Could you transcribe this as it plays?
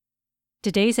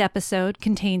Today's episode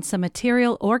contains some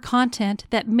material or content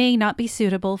that may not be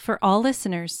suitable for all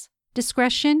listeners.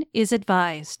 Discretion is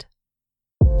advised.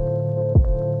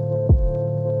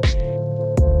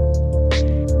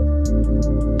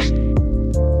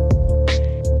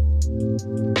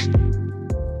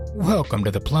 Welcome to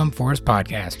the Plum Forest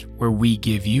Podcast, where we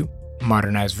give you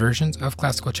modernized versions of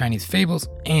classical Chinese fables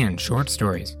and short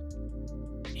stories.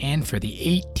 And for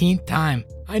the 18th time,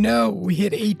 I know, we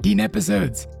hit 18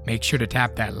 episodes. Make sure to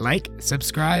tap that like,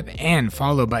 subscribe, and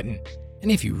follow button. And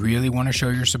if you really want to show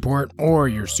your support, or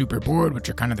you're super bored, which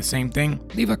are kind of the same thing,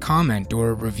 leave a comment or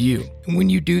a review. And when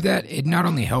you do that, it not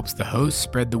only helps the host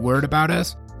spread the word about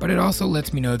us, but it also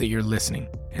lets me know that you're listening,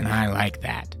 and I like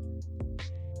that.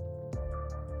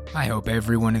 I hope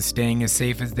everyone is staying as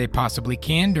safe as they possibly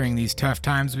can during these tough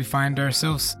times we find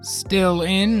ourselves still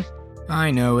in.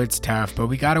 I know it's tough, but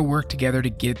we gotta work together to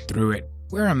get through it.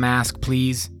 Wear a mask,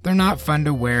 please. They're not fun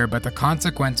to wear, but the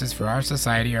consequences for our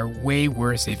society are way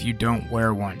worse if you don't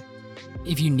wear one.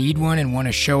 If you need one and want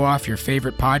to show off your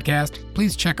favorite podcast,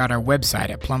 please check out our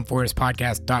website at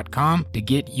plumforestpodcast.com to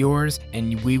get yours,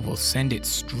 and we will send it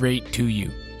straight to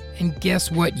you. And guess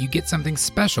what? You get something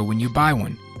special when you buy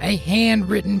one. A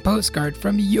handwritten postcard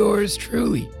from yours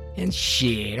truly. And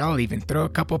shit, I'll even throw a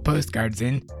couple postcards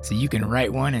in so you can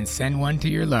write one and send one to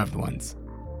your loved ones.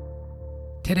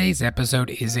 Today's episode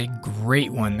is a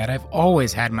great one that I've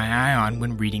always had my eye on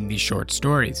when reading these short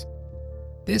stories.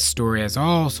 This story has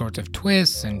all sorts of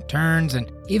twists and turns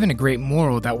and even a great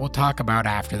moral that we'll talk about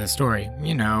after the story.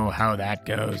 You know how that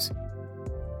goes.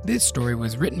 This story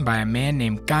was written by a man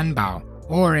named Gan Bao,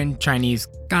 or in Chinese,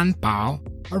 Gan Bao,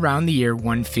 around the year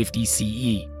 150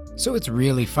 CE, so it's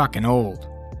really fucking old.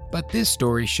 But this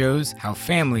story shows how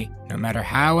family, no matter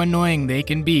how annoying they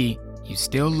can be, you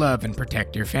still love and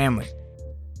protect your family.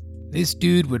 This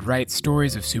dude would write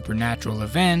stories of supernatural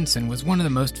events and was one of the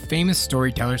most famous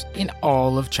storytellers in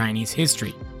all of Chinese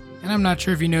history. And I'm not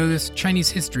sure if you know this, Chinese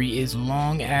history is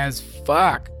long as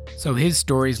fuck, so his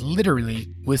stories literally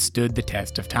withstood the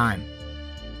test of time.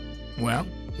 Well,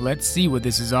 let's see what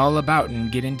this is all about and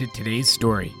get into today's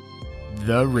story,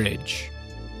 The Ridge.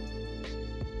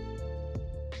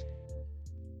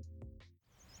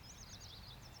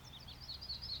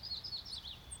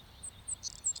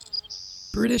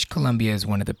 British Columbia is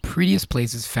one of the prettiest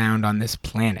places found on this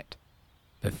planet.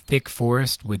 The thick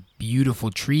forest with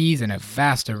beautiful trees and a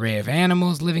vast array of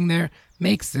animals living there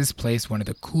makes this place one of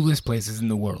the coolest places in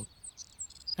the world.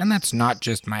 And that's not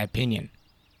just my opinion.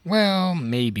 Well,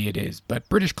 maybe it is, but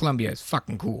British Columbia is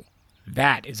fucking cool.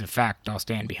 That is a fact I'll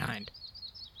stand behind.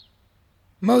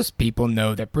 Most people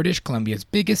know that British Columbia's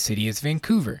biggest city is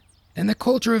Vancouver. And the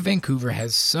culture of Vancouver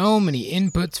has so many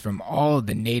inputs from all of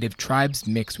the native tribes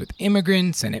mixed with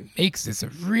immigrants, and it makes this a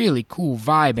really cool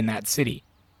vibe in that city.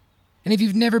 And if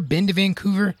you've never been to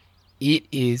Vancouver, it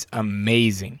is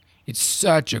amazing. It's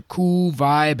such a cool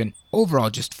vibe and overall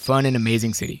just fun and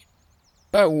amazing city.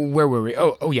 But where were we?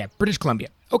 Oh yeah, British Columbia.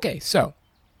 Okay, so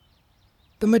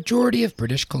the majority of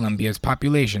British Columbia's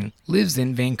population lives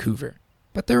in Vancouver.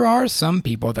 But there are some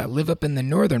people that live up in the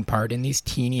northern part in these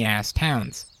teeny-ass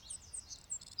towns.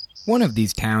 One of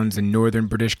these towns in northern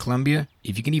British Columbia,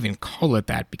 if you can even call it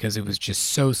that because it was just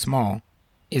so small,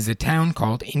 is a town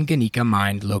called Inganika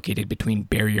Mine located between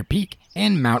Barrier Peak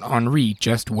and Mount Henri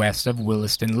just west of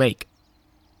Williston Lake.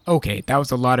 Okay, that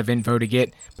was a lot of info to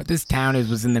get, but this town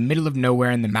was in the middle of nowhere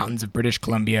in the mountains of British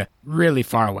Columbia, really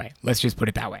far away. Let's just put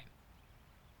it that way.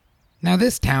 Now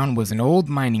this town was an old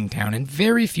mining town and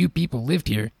very few people lived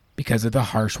here because of the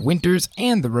harsh winters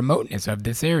and the remoteness of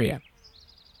this area.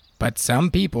 But some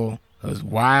people, those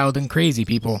wild and crazy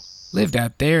people, lived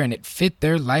out there and it fit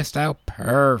their lifestyle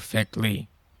perfectly.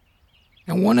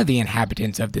 And one of the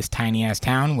inhabitants of this tiny-ass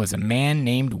town was a man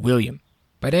named William,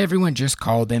 but everyone just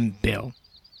called him Bill.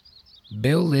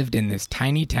 Bill lived in this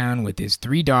tiny town with his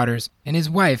 3 daughters, and his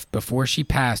wife, before she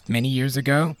passed many years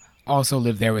ago, also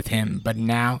lived there with him, but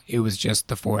now it was just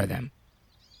the 4 of them.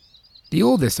 The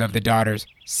oldest of the daughters,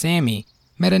 Sammy,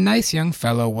 met a nice young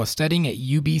fellow while studying at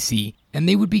UBC, and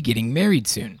they would be getting married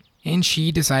soon, and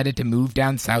she decided to move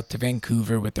down south to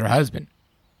Vancouver with her husband.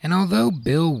 And although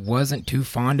Bill wasn't too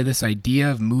fond of this idea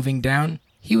of moving down,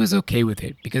 he was okay with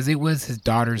it because it was his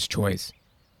daughter's choice.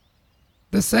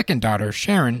 The second daughter,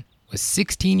 Sharon, was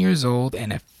 16 years old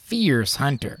and a fierce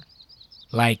hunter.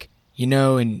 Like, you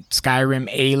know, in Skyrim,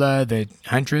 Ayla, the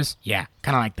huntress? Yeah,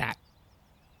 kind of like that.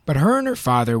 But her and her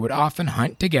father would often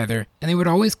hunt together, and they would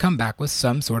always come back with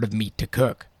some sort of meat to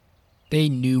cook. They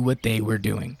knew what they were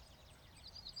doing.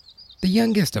 The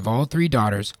youngest of all 3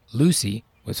 daughters, Lucy,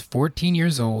 was 14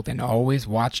 years old and always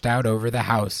watched out over the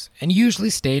house and usually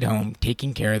stayed home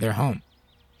taking care of their home.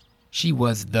 She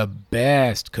was the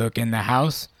best cook in the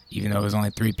house, even though it was only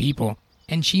 3 people,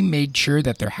 and she made sure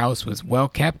that their house was well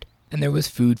kept and there was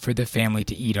food for the family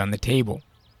to eat on the table.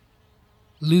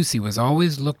 Lucy was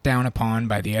always looked down upon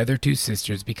by the other 2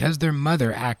 sisters because their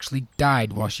mother actually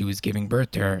died while she was giving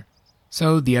birth to her.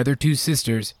 So the other 2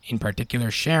 sisters, in particular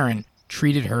Sharon,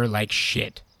 treated her like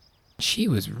shit. She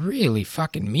was really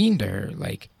fucking mean to her.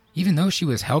 Even though she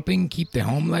was helping keep the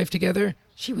home life together,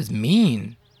 she was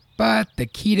mean. But the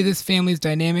key to this family's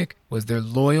dynamic was their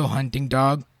loyal hunting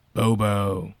dog,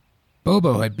 Bobo.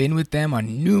 Bobo had been with them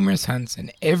on numerous hunts,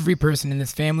 and every person in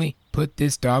this family put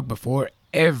this dog before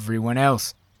everyone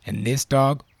else, and this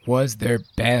dog was their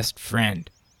best friend.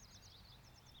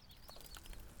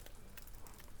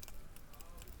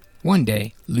 One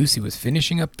day, Lucy was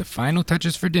finishing up the final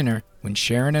touches for dinner when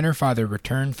Sharon and her father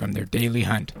returned from their daily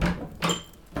hunt.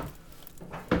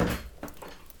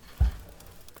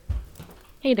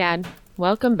 Hey, Dad.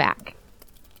 Welcome back.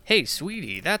 Hey,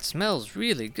 sweetie, that smells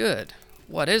really good.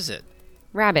 What is it?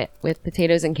 Rabbit with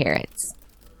potatoes and carrots.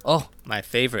 Oh, my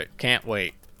favorite. Can't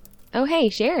wait. Oh, hey,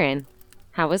 Sharon.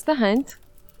 How was the hunt?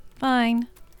 Fine.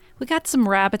 We got some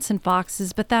rabbits and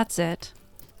foxes, but that's it.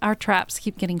 Our traps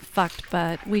keep getting fucked,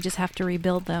 but we just have to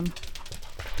rebuild them.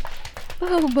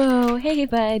 Bobo, hey,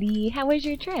 buddy. How was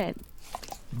your trip?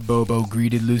 Bobo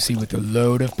greeted Lucy with a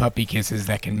load of puppy kisses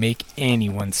that can make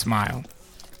anyone smile.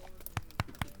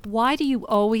 Why do you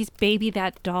always baby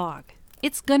that dog?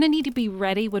 It's gonna need to be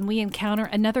ready when we encounter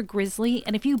another grizzly,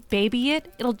 and if you baby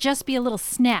it, it'll just be a little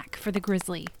snack for the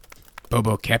grizzly.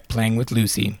 Bobo kept playing with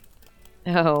Lucy.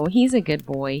 Oh, he's a good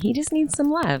boy. He just needs some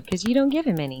love because you don't give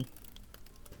him any.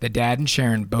 The dad and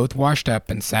Sharon both washed up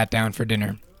and sat down for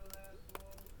dinner.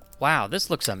 Wow, this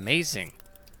looks amazing.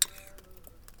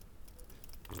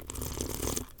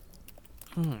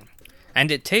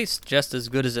 And it tastes just as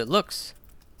good as it looks.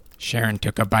 Sharon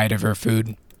took a bite of her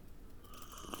food.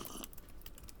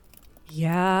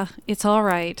 Yeah, it's all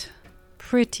right.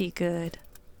 Pretty good.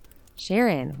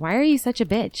 Sharon, why are you such a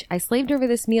bitch? I slaved over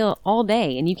this meal all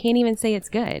day and you can't even say it's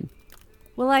good.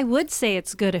 Well, I would say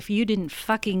it's good if you didn't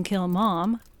fucking kill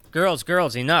Mom.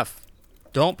 Girls, enough.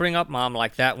 Don't bring up Mom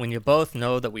like that when you both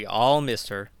know that we all miss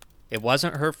her. It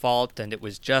wasn't her fault and it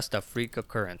was just a freak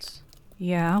occurrence.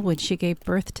 Yeah, when she gave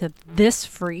birth to this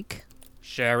freak.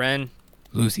 Sharon.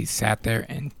 Lucy sat there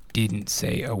and didn't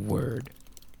say a word.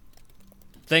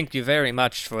 Thank you very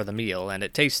much for the meal, and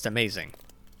it tastes amazing.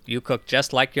 You cook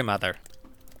just like your mother.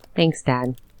 Thanks,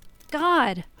 Dad.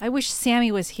 God, I wish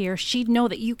Sammy was here. She'd know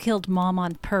that you killed Mom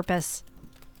on purpose.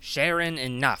 Sharon,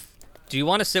 enough. Do you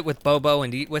want to sit with Bobo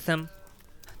and eat with him?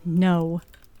 No.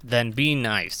 Then be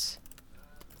nice.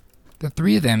 The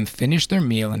 3 of them finished their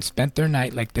meal and spent their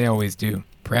night like they always do,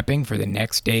 prepping for the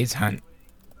next day's hunt.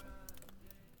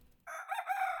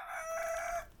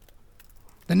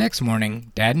 The next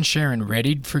morning, Dad and Sharon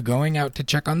readied for going out to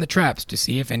check on the traps to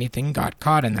see if anything got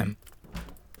caught in them.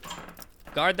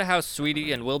 Guard the house,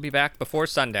 sweetie, and we'll be back before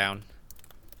sundown.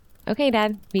 Okay,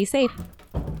 Dad. Be safe.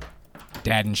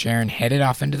 Dad and Sharon headed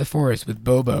off into the forest with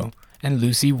Bobo, and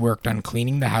Lucy worked on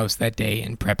cleaning the house that day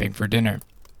and prepping for dinner.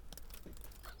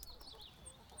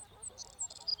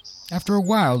 After a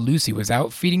while, Lucy was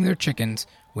out feeding their chickens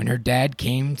when her dad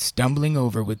came stumbling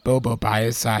over with Bobo by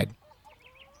his side.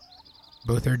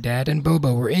 Both her dad and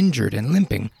Bobo were injured and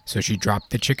limping, so she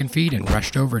dropped the chicken feed and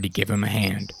rushed over to give him a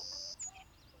hand.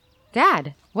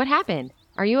 Dad, what happened?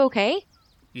 Are you okay?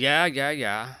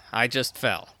 Yeah. I just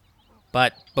fell.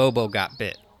 But Bobo got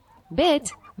bit.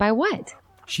 Bit? By what?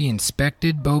 She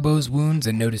inspected Bobo's wounds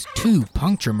and noticed 2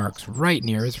 puncture marks right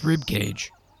near his rib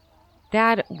cage.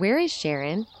 Dad, where is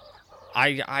Sharon?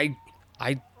 I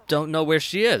don't know where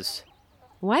she is.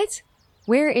 What?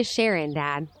 Where is Sharon,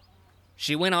 Dad?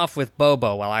 She went off with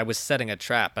Bobo while I was setting a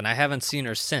trap, and I haven't seen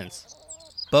her since.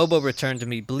 Bobo returned to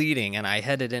me bleeding, and I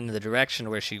headed in the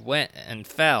direction where she went and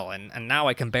fell, and now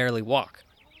I can barely walk.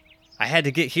 I had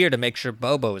to get here to make sure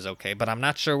Bobo is okay, but I'm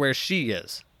not sure where she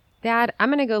is. Dad,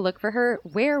 I'm gonna go look for her.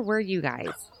 Where were you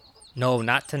guys? No,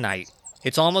 not tonight.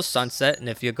 It's almost sunset, and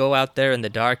if you go out there in the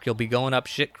dark, you'll be going up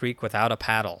Shit Creek without a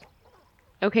paddle.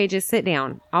 Okay, just sit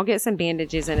down. I'll get some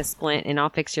bandages and a splint, and I'll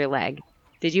fix your leg.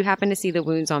 Did you happen to see the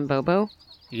wounds on Bobo?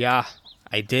 Yeah,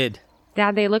 I did.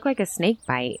 Dad, they look like a snake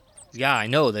bite. Yeah, I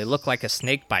know. They look like a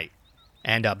snake bite.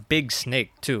 And a big snake,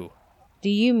 too.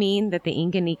 Do you mean that the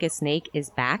Inganika snake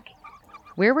is back?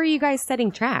 Where were you guys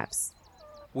setting traps?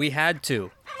 We had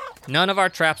to. None of our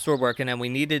traps were working, and we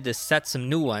needed to set some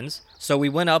new ones, so we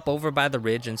went up over by the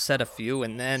ridge and set a few,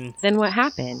 and then... Then what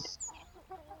happened?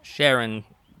 Sharon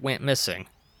went missing.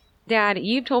 Dad,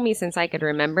 you've told me since I could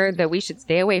remember that we should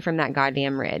stay away from that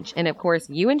goddamn ridge. And of course,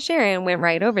 you and Sharon went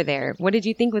right over there. What did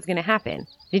you think was going to happen?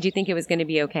 Did you think it was going to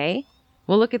be okay?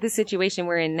 Well, look at the situation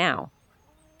we're in now.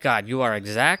 God, you are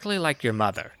exactly like your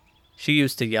mother. She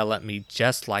used to yell at me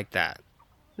just like that.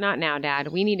 Not now, Dad.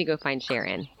 We need to go find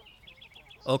Sharon.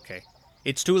 Okay,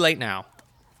 it's too late now.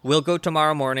 We'll go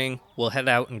tomorrow morning. We'll head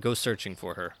out and go searching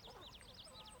for her.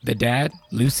 The dad,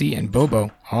 Lucy, and Bobo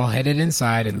all headed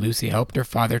inside, and Lucy helped her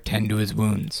father tend to his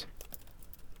wounds.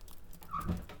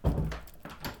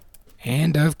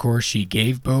 And of course, she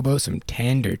gave Bobo some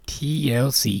tender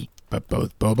TLC, but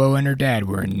both Bobo and her dad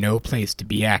were in no place to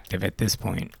be active at this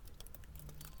point.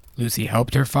 Lucy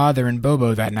helped her father and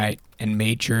Bobo that night and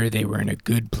made sure they were in a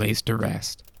good place to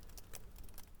rest.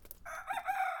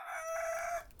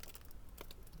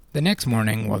 The next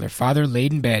morning, while her father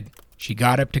laid in bed, she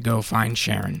got up to go find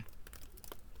Sharon.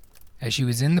 As she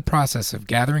was in the process of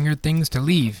gathering her things to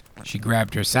leave, she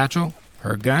grabbed her satchel,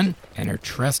 her gun, and her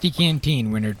trusty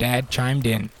canteen when her dad chimed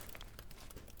in.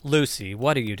 Lucy,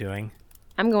 what are you doing?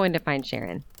 I'm going to find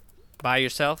Sharon. By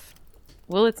yourself?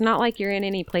 Well, it's not like you're in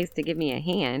any place to give me a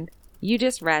hand. You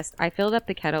just rest. I filled up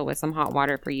the kettle with some hot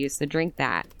water for you, so drink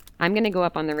that. I'm going to go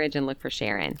up on the ridge and look for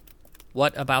Sharon.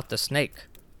 What about the snake?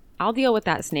 I'll deal with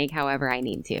that snake however I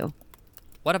need to.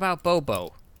 What about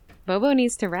Bobo? Bobo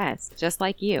needs to rest, just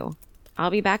like you.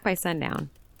 I'll be back by sundown.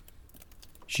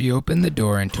 She opened the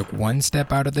door and took one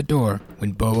step out of the door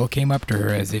when Bobo came up to her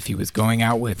as if he was going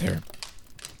out with her.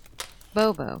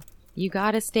 Bobo, you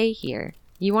gotta stay here.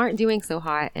 You aren't doing so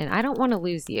hot, and I don't want to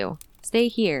lose you. Stay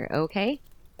here, okay?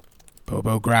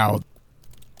 Bobo growled.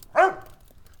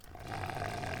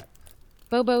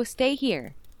 Bobo, stay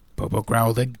here. Bobo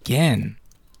growled again.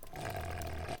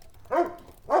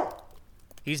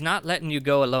 He's not letting you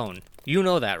go alone. You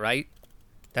know that, right?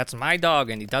 That's my dog,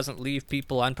 and he doesn't leave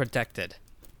people unprotected.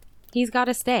 He's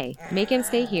gotta stay. Make him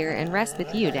stay here and rest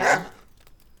with you, Dad.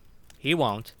 He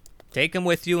won't. Take him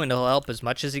with you, and he'll help as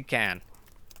much as he can.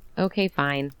 Okay,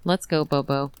 fine. Let's go,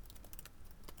 Bobo.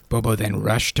 Bobo then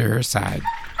rushed to her side.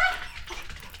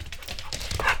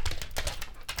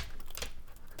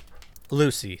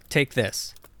 Lucy, take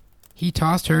this. He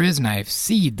tossed her his knife,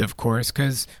 seethed of course,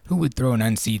 'cause who would throw an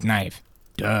unsheathed knife?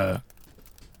 Duh.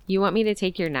 You want me to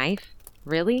take your knife?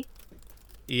 Really?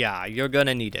 Yeah, you're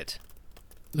gonna need it.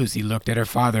 Lucy looked at her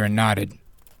father and nodded.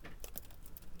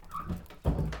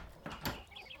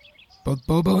 Both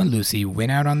Bobo and Lucy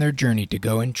went out on their journey to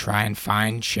go and try and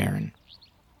find Sharon.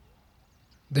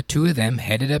 The two of them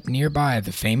headed up nearby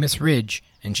the famous ridge,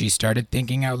 and she started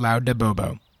thinking out loud to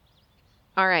Bobo.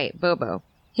 All right, Bobo.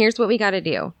 Here's what we gotta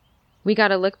do. We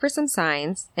gotta look for some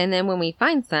signs, and then when we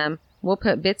find some, we'll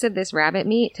put bits of this rabbit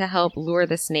meat to help lure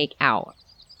the snake out.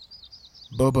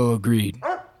 Bobo agreed.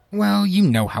 Well, you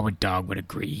know how a dog would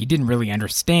agree. He didn't really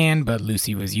understand, but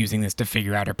Lucy was using this to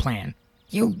figure out her plan.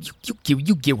 You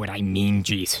get what I mean,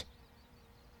 jeez.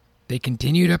 They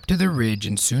continued up to the ridge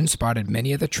and soon spotted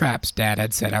many of the traps Dad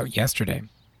had set out yesterday.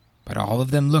 But all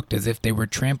of them looked as if they were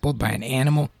trampled by an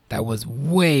animal that was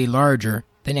way larger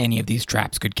than any of these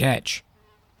traps could catch.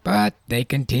 But they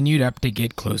continued up to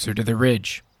get closer to the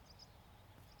ridge.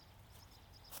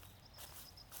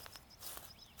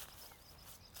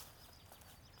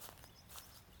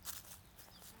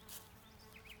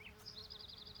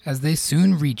 As they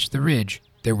soon reached the ridge,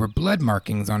 there were blood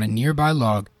markings on a nearby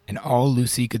log, and all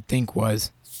Lucy could think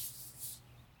was,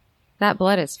 That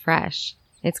blood is fresh.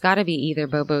 It's gotta be either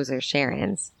Bobo's or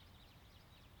Sharon's.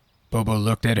 Bobo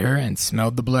looked at her and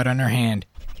smelled the blood on her hand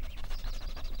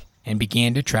and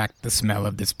began to track the smell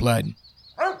of this blood.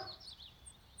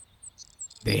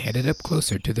 They headed up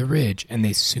closer to the ridge, and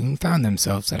they soon found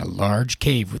themselves at a large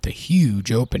cave with a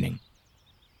huge opening.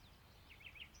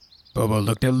 Bobo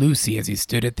looked at Lucy as he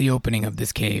stood at the opening of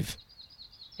this cave.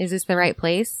 Is this the right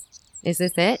place? Is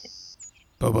this it?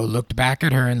 Bobo looked back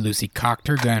at her, and Lucy cocked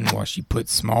her gun while she put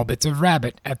small bits of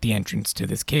rabbit at the entrance to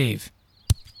this cave.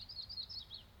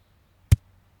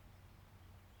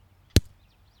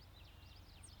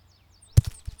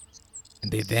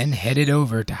 And they then headed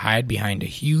over to hide behind a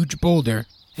huge boulder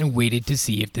and waited to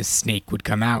see if this snake would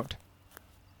come out.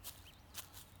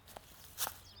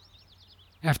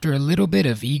 After a little bit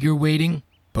of eager waiting,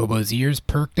 Bobo's ears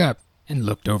perked up and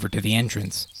looked over to the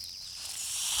entrance.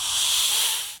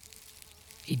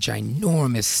 A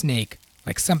ginormous snake,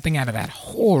 like something out of that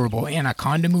horrible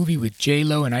Anaconda movie with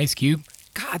J-Lo and Ice Cube.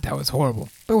 God, that was horrible.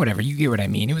 But whatever, you get what I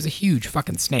mean. It was a huge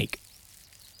fucking snake.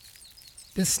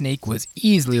 This snake was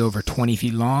easily over 20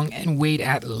 feet long and weighed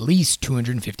at least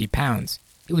 250 pounds.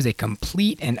 It was a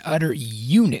complete and utter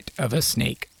unit of a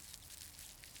snake.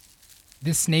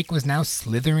 This snake was now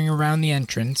slithering around the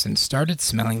entrance and started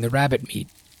smelling the rabbit meat.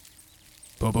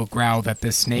 Bobo growled at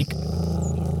this snake.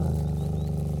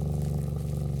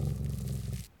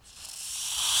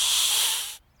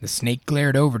 The snake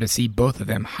glared over to see both of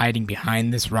them hiding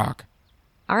behind this rock.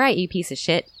 All right, you piece of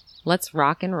shit. Let's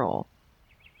rock and roll.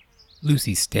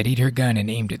 Lucy steadied her gun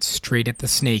and aimed it straight at the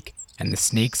snake, and the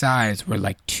snake's eyes were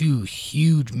like two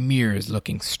huge mirrors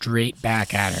looking straight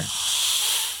back at her.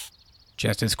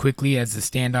 Just as quickly as the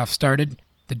standoff started,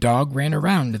 the dog ran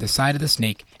around to the side of the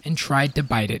snake and tried to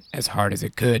bite it as hard as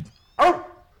it could.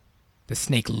 The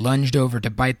snake lunged over to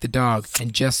bite the dog,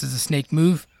 and just as the snake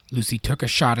moved, Lucy took a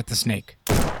shot at the snake.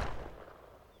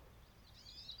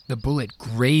 The bullet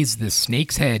grazed the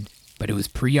snake's head, but it was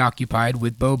preoccupied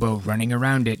with Bobo running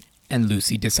around it, and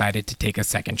Lucy decided to take a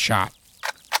second shot.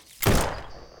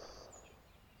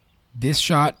 This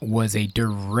shot was a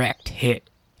direct hit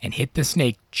and hit the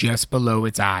snake just below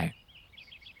its eye.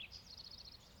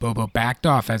 Bobo backed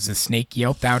off as the snake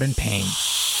yelped out in pain.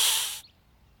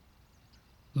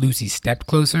 Lucy stepped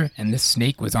closer, and the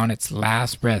snake was on its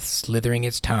last breath, slithering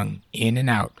its tongue in and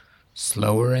out,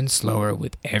 slower and slower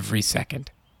with every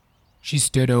second. She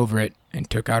stood over it and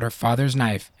took out her father's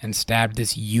knife and stabbed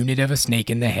this unit of a snake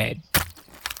in the head.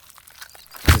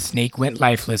 The snake went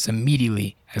lifeless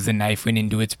immediately as the knife went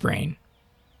into its brain.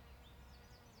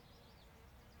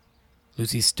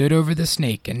 Lucy stood over the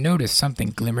snake and noticed something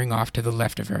glimmering off to the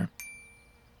left of her.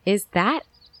 Is that?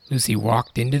 Lucy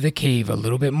walked into the cave a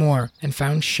little bit more and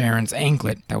found Sharon's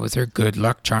anklet that was her good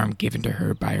luck charm given to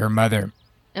her by her mother.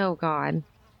 Oh, God.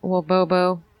 Well,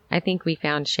 Bobo, I think we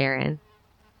found Sharon.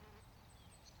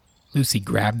 Lucy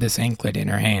grabbed this anklet in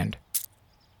her hand.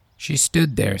 She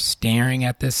stood there staring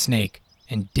at this snake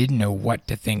and didn't know what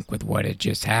to think with what had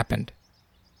just happened.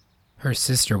 Her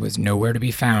sister was nowhere to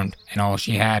be found, and all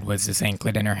she had was this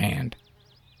anklet in her hand.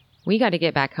 We got to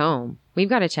get back home. We've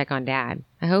got to check on Dad.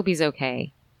 I hope he's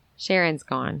okay. Sharon's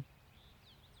gone.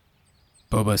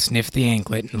 Bobo sniffed the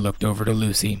anklet and looked over to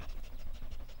Lucy.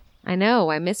 I know,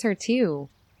 I miss her too.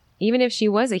 Even if she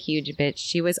was a huge bitch,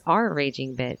 she was our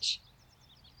raging bitch.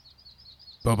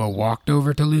 Bobo walked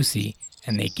over to Lucy,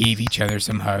 and they gave each other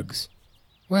some hugs.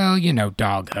 Well, you know,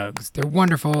 dog hugs. They're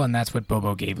wonderful, and that's what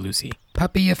Bobo gave Lucy.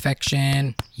 Puppy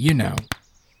affection, you know.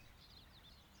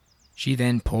 She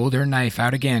then pulled her knife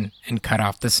out again and cut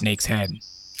off the snake's head.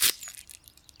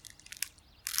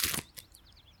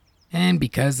 And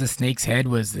because the snake's head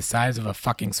was the size of a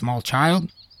fucking small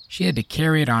child, she had to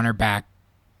carry it on her back.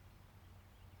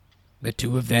 The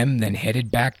two of them then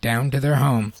headed back down to their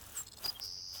home.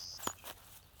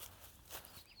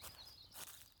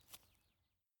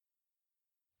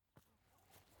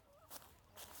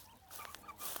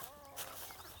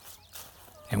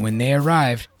 And when they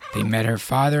arrived, they met her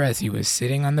father as he was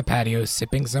sitting on the patio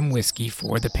sipping some whiskey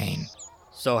for the pain.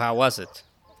 So how was it?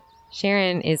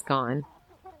 Sharon is gone.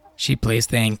 She placed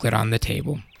the anklet on the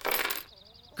table.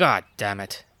 God damn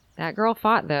it. That girl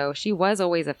fought, though. She was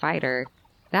always a fighter.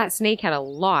 That snake had a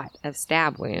lot of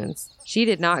stab wounds. She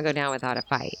did not go down without a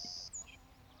fight.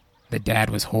 The dad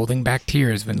was holding back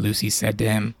tears when Lucy said to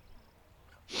him,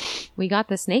 We got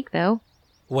the snake, though.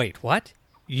 Wait, what?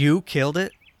 You killed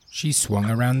it? She swung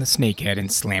around the snake head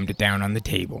and slammed it down on the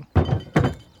table.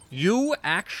 You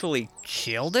actually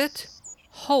killed it?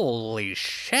 Holy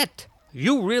shit.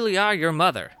 You really are your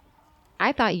mother.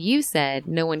 I thought you said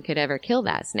no one could ever kill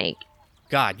that snake.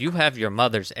 God, you have your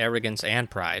mother's arrogance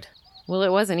and pride. Well,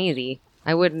 it wasn't easy.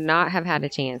 I would not have had a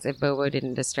chance if Bobo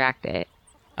didn't distract it.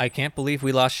 I can't believe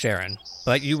we lost Sharon,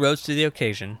 but you rose to the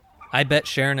occasion. I bet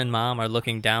Sharon and Mom are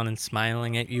looking down and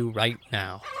smiling at you right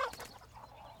now.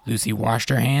 Lucy washed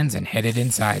her hands and headed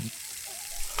inside.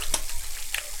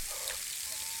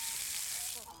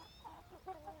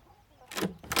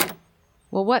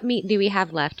 Well, what meat do we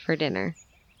have left for dinner?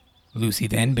 Lucy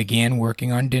then began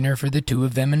working on dinner for the two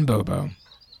of them and Bobo.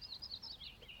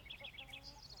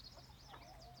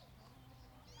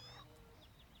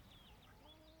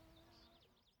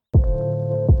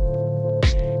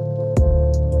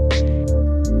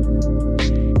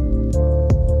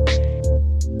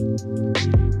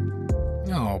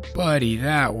 Oh, buddy,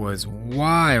 that was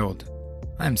wild.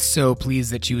 I'm so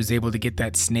pleased that she was able to get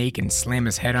that snake and slam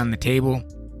his head on the table.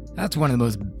 That's one of the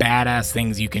most badass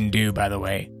things you can do, by the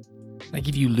way. Like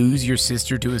if you lose your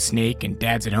sister to a snake and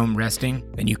dad's at home resting,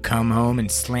 then you come home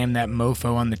and slam that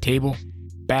mofo on the table.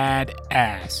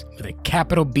 Badass, with a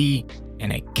capital B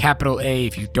and a capital A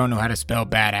if you don't know how to spell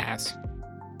badass.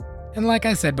 And like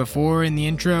I said before in the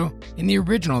intro, in the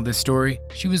original of this story,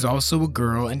 she was also a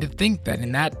girl, and to think that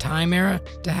in that time era,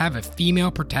 to have a female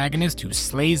protagonist who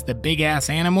slays the big ass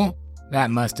animal, That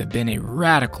must have been a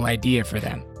radical idea for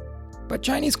them. But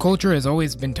Chinese culture has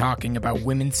always been talking about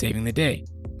women saving the day.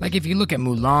 Like if you look at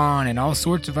Mulan and all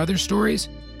sorts of other stories,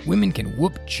 women can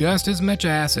whoop just as much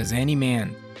ass as any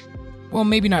man. Well,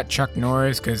 maybe not Chuck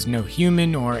Norris, because no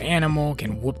human or animal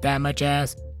can whoop that much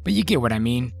ass, but you get what I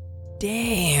mean.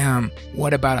 Damn,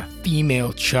 what about a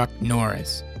female Chuck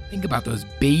Norris? Think about those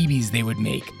babies they would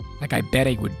make. Like I bet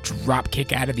I would drop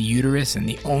kick out of the uterus and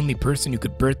the only person who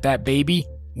could birth that baby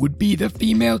would be the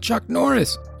female Chuck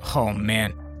Norris. Oh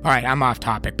man. Alright, I'm off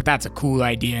topic, but that's a cool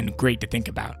idea and great to think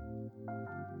about.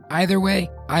 Either way,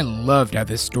 I loved how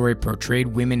this story portrayed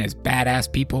women as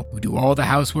badass people who do all the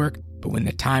housework, but when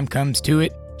the time comes to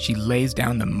it, she lays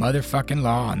down the motherfucking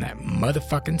law on that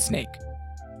motherfucking snake.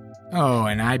 Oh,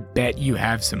 and I bet you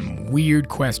have some weird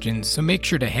questions, so make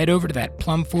sure to head over to that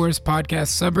Plum Forest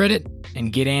Podcast subreddit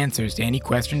and get answers to any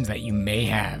questions that you may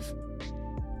have.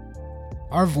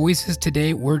 Our voices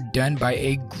today were done by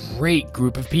a great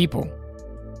group of people.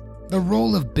 The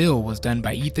role of Bill was done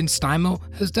by Ethan Steimel,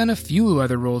 who's done a few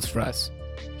other roles for us.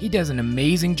 He does an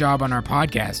amazing job on our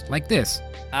podcast, like this.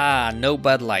 No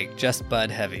Bud Light, just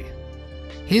Bud Heavy.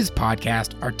 His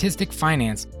podcast, Artistic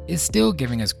Finance, is still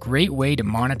giving us great way to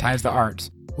monetize the arts,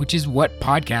 which is what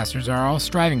podcasters are all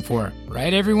striving for.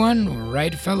 Right, everyone?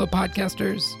 Right, fellow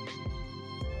podcasters?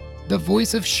 The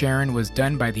voice of Sharon was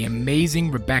done by the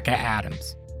amazing Rebecca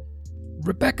Adams.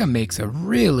 Rebecca makes a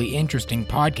really interesting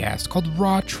podcast called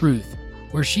Raw Truth,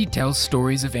 where she tells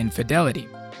stories of infidelity.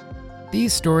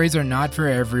 These stories are not for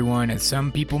everyone, as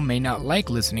some people may not like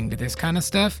listening to this kind of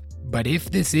stuff, but if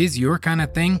this is your kind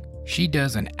of thing, she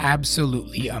does an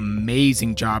absolutely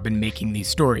amazing job in making these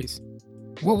stories.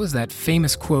 What was that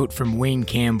famous quote from Wayne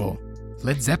Campbell?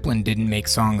 Led Zeppelin didn't make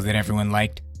songs that everyone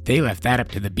liked, they left that up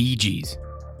to the Bee Gees.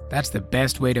 That's the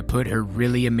best way to put her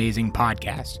really amazing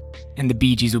podcast. And the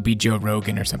Bee Gees will be Joe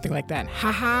Rogan or something like that.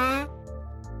 Haha!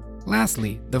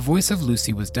 Lastly, the voice of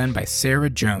Lucy was done by Sarah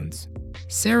Jones.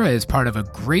 Sarah is part of a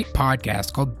great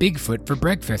podcast called Bigfoot for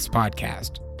Breakfast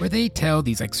podcast, where they tell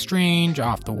these strange,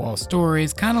 off-the-wall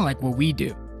stories, kind of like what we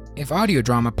do. If audio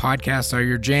drama podcasts are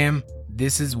your jam,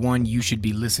 this is one you should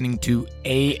be listening to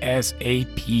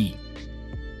ASAP.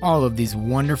 All of these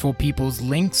wonderful people's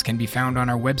links can be found on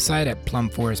our website at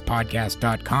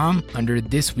plumforestpodcast.com under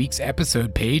this week's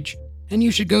episode page, and you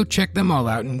should go check them all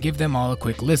out and give them all a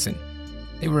quick listen.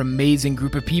 They were an amazing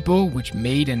group of people, which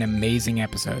made an amazing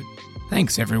episode.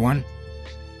 Thanks, everyone.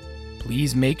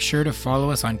 Please make sure to follow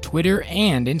us on Twitter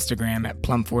and Instagram at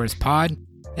plumforestpod,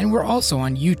 and we're also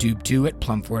on YouTube too at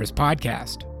Plum Forest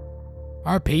Podcast.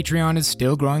 Our Patreon is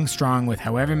still growing strong with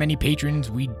however many patrons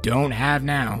we don't have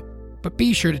now, but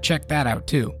be sure to check that out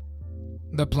too.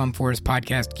 The Plum Forest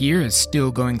Podcast gear is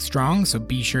still going strong, so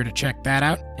be sure to check that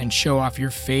out and show off your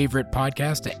favorite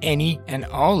podcast to any and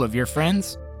all of your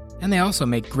friends. And they also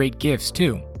make great gifts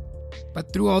too.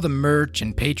 But through all the merch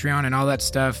and Patreon and all that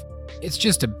stuff, it's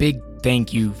just a big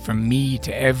thank you from me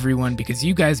to everyone because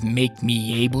you guys make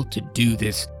me able to do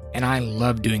this, and I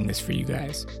love doing this for you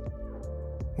guys.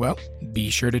 Well, be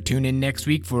sure to tune in next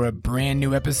week for a brand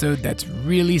new episode that's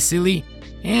really silly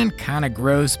and kind of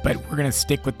gross, but we're going to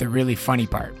stick with the really funny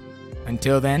part.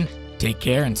 Until then, take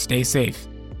care and stay safe.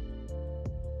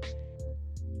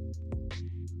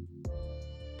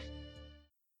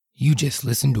 You just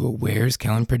listened to a Where's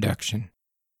Kellen production.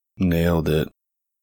 Nailed it.